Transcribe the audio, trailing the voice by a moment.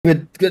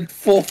with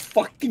 4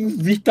 fucking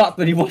retard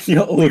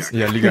 21-year-olds.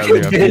 Yeah, Liga,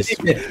 please.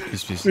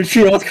 The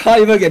 3 of us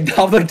can't even get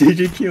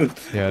double-digit kills.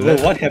 Yeah, bro,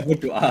 what happened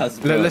to us?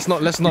 Let's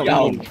not. We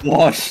are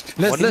washed.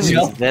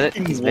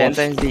 It's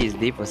Valentine's Day, it's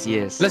day for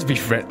CS. Let's be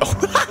friends. Oh.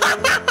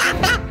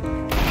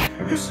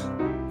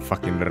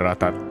 Fucking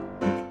ratat.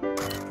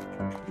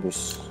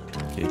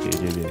 Okay.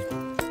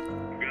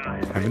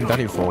 I haven't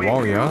done it for a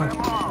while, yeah.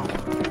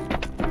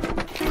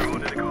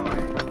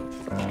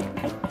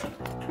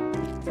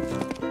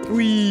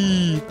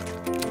 Wee.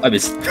 I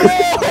missed.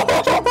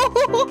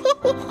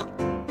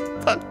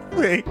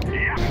 Wait.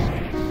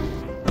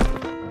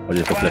 Oh,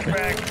 just a flip.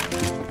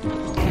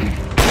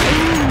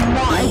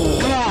 My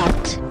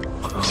God!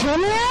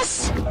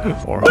 Curious?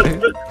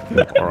 Alright.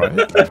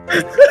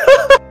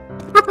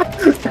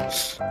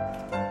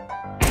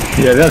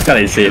 Yeah, that's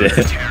kinda insane.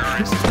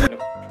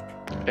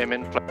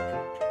 Payment.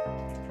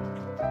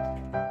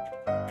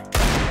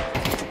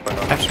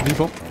 Apps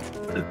people.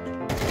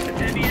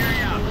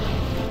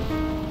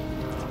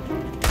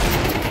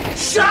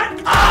 Shut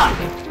up!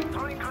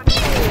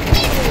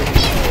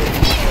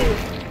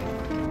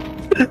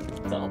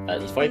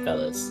 These white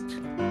fellas.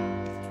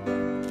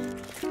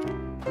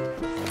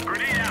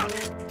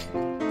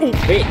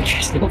 Wait,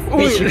 she's no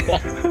fish.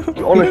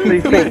 You honestly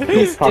think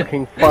he's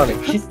fucking funny?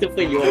 She's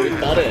stupid, you are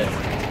retarded.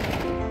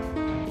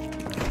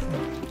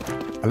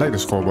 I like the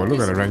scoreboard. Look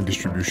at the rank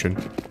distribution.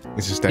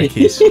 It's a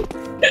staircase.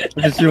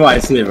 Just see what I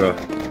say, bro.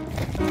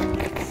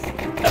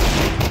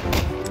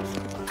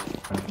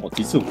 Oh,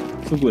 Jisoo,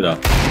 so good,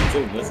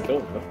 Jisoo, let's go,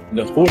 bro.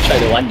 The whole try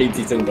to one-day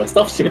Jisoo, bro.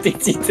 Stop shooting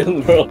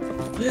Jisoo, bro.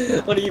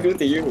 What do you do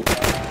to you?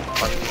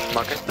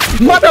 Market.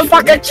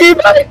 Motherfucker, cheap!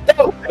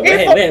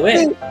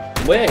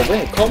 Where?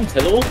 Comms,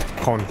 hello?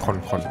 Con.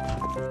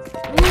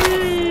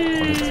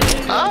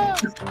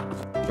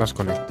 That's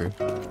connected.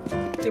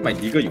 Take my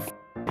digger, you.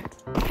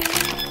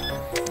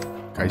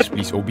 Guys,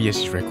 please, OBS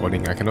is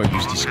recording. I cannot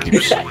use these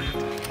clips.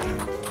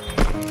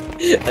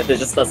 They're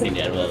just us in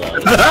general.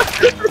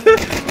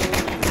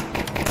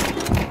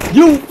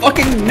 You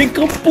fucking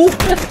nincompoop!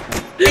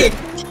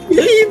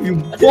 You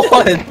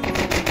bot!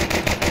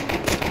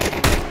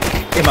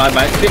 Take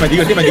my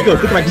digger,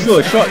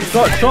 short!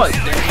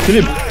 Kill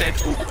him!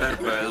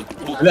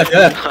 Left,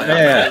 yeah.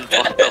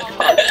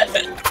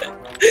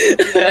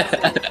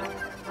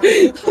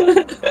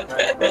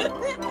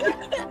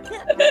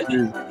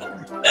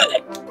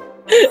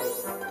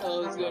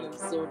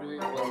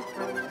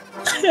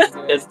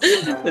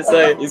 That's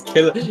why his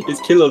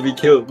kill or be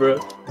killed, bro.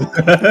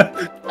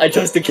 I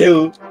chose to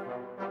kill.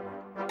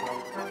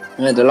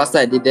 Yeah, the last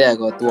time I did that, I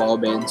got 2-hour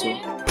ban, so.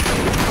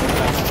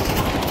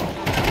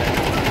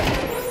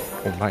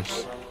 Oh,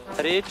 nice.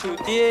 अरे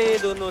छूती है ये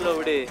दोनों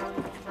लौड़े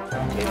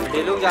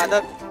ये लोग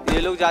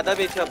ज़्यादा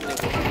बेचे अपने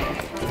को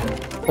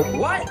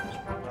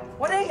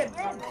What are you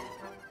doing?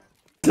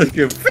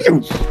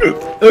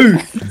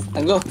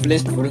 I'm gonna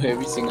flash through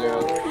every single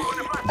round.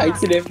 I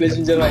accidentally flashed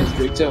into my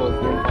structure, was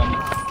very funny.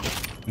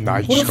 Nah,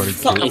 you just got him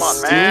killed. Come on,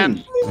 man.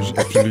 You just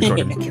actually got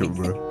him killed,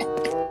 bro.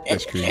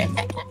 That's crazy.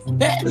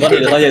 Not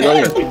here.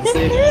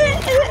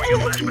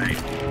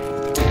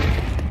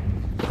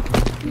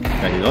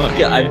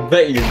 Yeah, I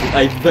bet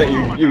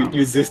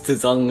you Zeus to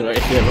Zong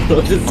right here,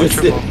 bro. Just Zeus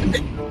it.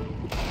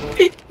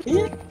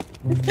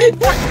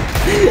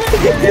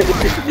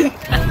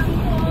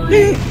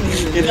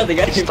 You know the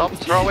guy. Stop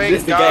throwing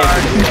This the guard. guy.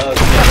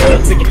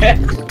 That's the guy.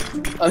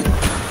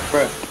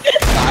 Bro,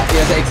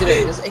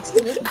 it was an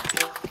accident.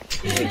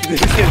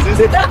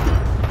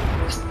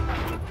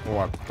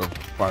 What the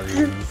fuck is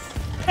this?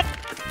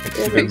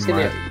 Accident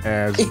my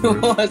ass, It bro.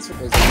 was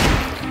supposed to be.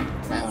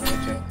 I don't know,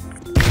 Jay.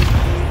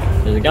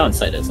 There's a guy on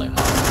site that's like,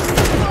 yeah.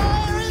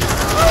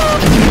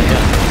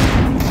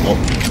 Oh,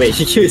 wait,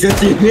 she kills her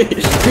teammate.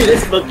 Dude,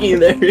 that's fucking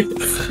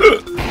hilarious.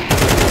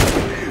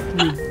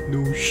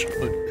 No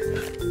shot.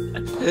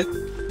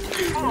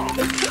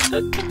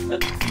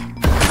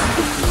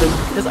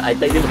 Because I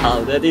tagged him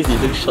half, that is he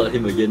just shot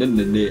him again and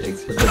then they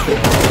exploded.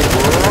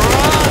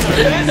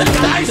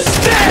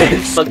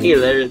 It's fucking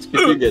hilarious. If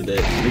you get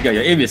that. Mika,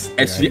 your aim is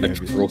actually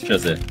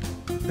atrocious, eh.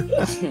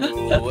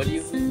 Bro, what do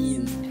you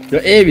mean?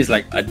 Your aim is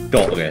like a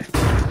dog, eh.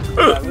 I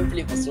haven't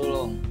played for so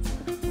long.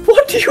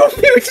 What do you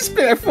mean? We just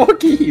played like 4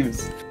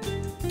 games.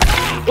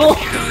 Oh!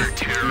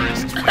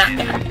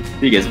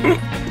 He gets.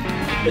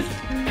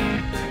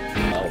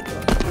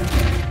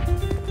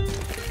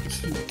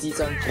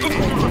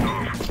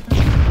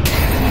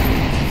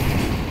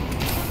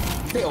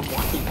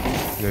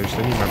 Yeah, you're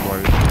sending my boy.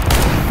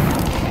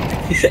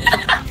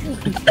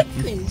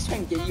 He's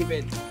trying to get you,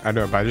 man. I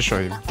know, but I just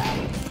shot him.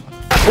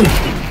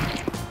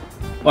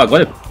 Oh, I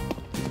got him.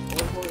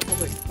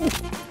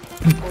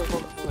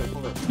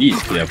 He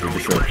is clear, pretty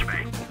sure.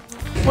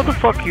 What the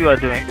fuck you are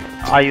doing?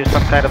 Are you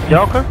some kind of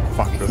joker?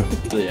 Fuck her.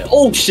 So, yeah.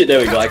 Oh shit, there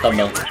we go, I calm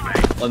down.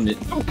 1 minute.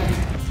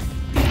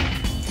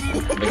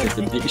 It's a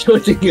dick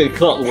shooting a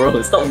clock,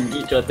 bro. Stop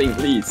dick shooting,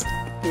 please.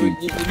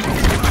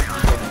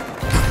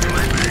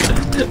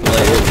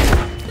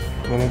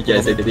 Okay, I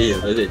said it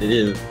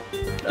in.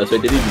 I was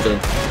waiting, Jizung.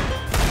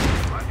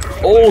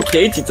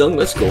 Okay, Jizung,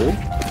 let's go.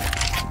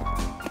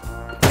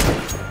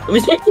 He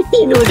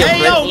knows you're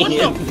Hey yo, what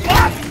playing the him.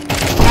 fuck?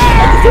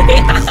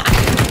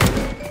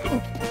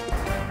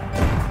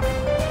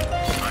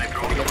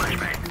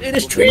 It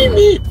is 3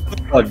 meat!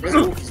 Let's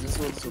go.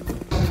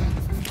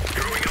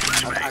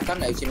 I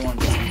can't actually want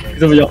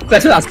this. Your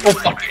questions are so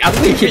fucking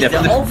ugly.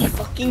 They're all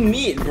fucking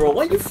meat, bro.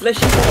 Why are you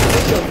flashing for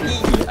a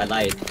meat? I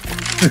lied.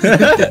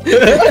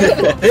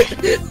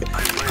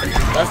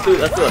 Let's do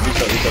a big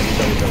shot.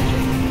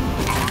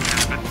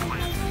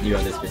 You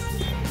on this bit.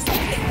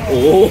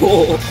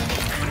 Oh!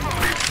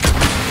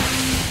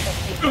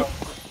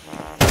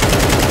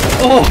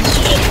 Oh!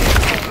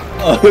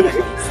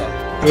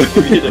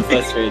 We did the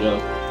first trade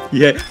off.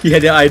 Yeah, he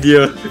had the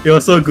idea. It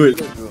was so good.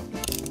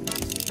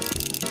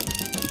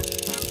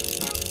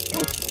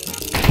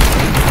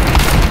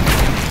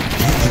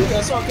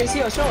 Can you see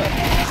your shot?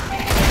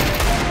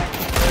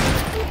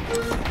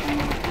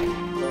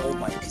 Oh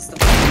my pistol.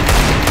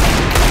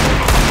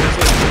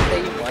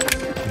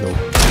 No.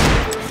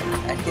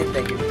 I can't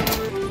take it.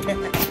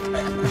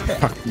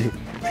 Fuck you.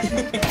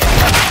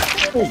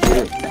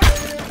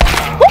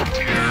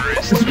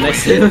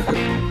 Nice.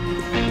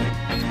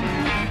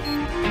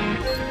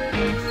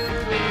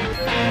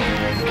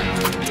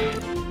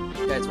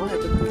 Guys, what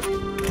happened to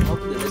how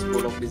did this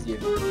prolong this game?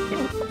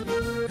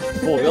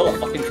 Oh, y'all are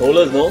fucking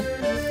trollers, no?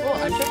 Oh,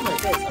 I'm trying my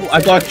best. Oh,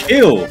 I got a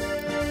kill.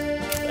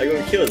 I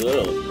got killed as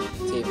well.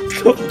 Same.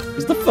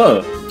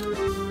 Christopher.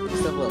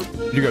 Christopher.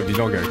 You did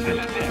not get a kill.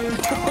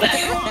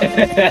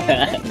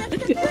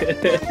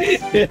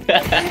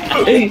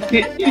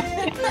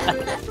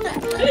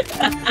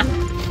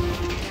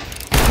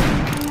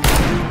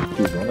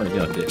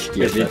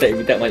 Yes, we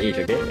take one each,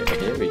 okay?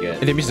 Okay, we good.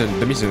 And they missed the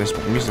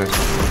respawn.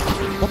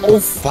 Oh,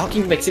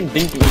 fucking Maxim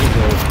dinked me,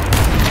 bro.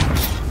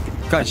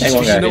 God, Hang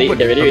on, guys.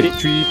 Ready?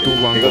 3,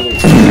 2, 1, Go, go.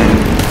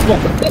 go.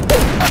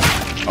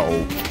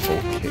 Oh,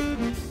 okay.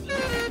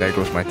 There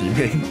goes my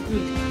teammate.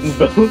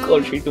 Bro,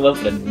 call 3 to 1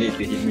 for the nade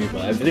to hit me, bro.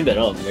 I believe that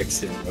all of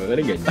Maxim, bro. I'm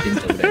gonna get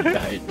dinked over that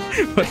guy.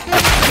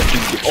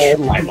 Oh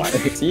my god,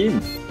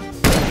 Maxim!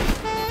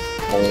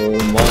 Oh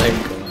my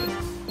god.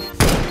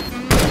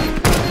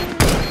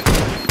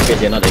 Okay,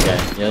 you're not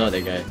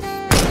that guy.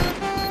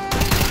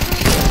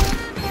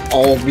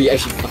 Oh, we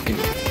actually fucking...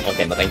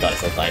 Okay, but thank god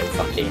it's so time.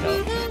 Fucking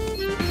hell.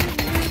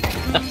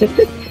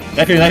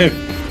 Knife him.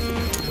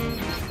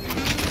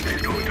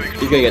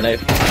 He's gonna get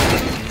knife.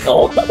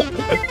 Oh!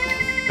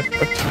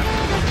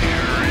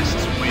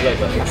 You guys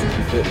got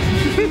executed.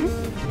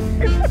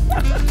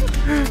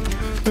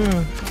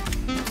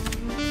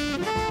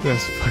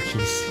 That's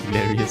fucking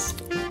hilarious.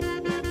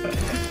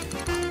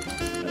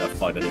 What the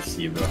fuck did I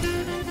see, bro?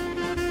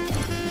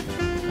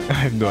 I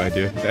have no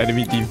idea. The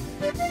enemy team.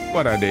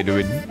 What are they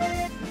doing?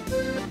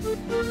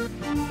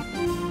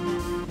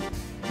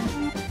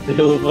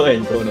 Silver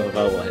and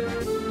Gonova won.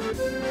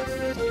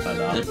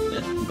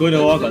 Go to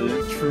walk on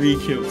 3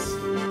 kills.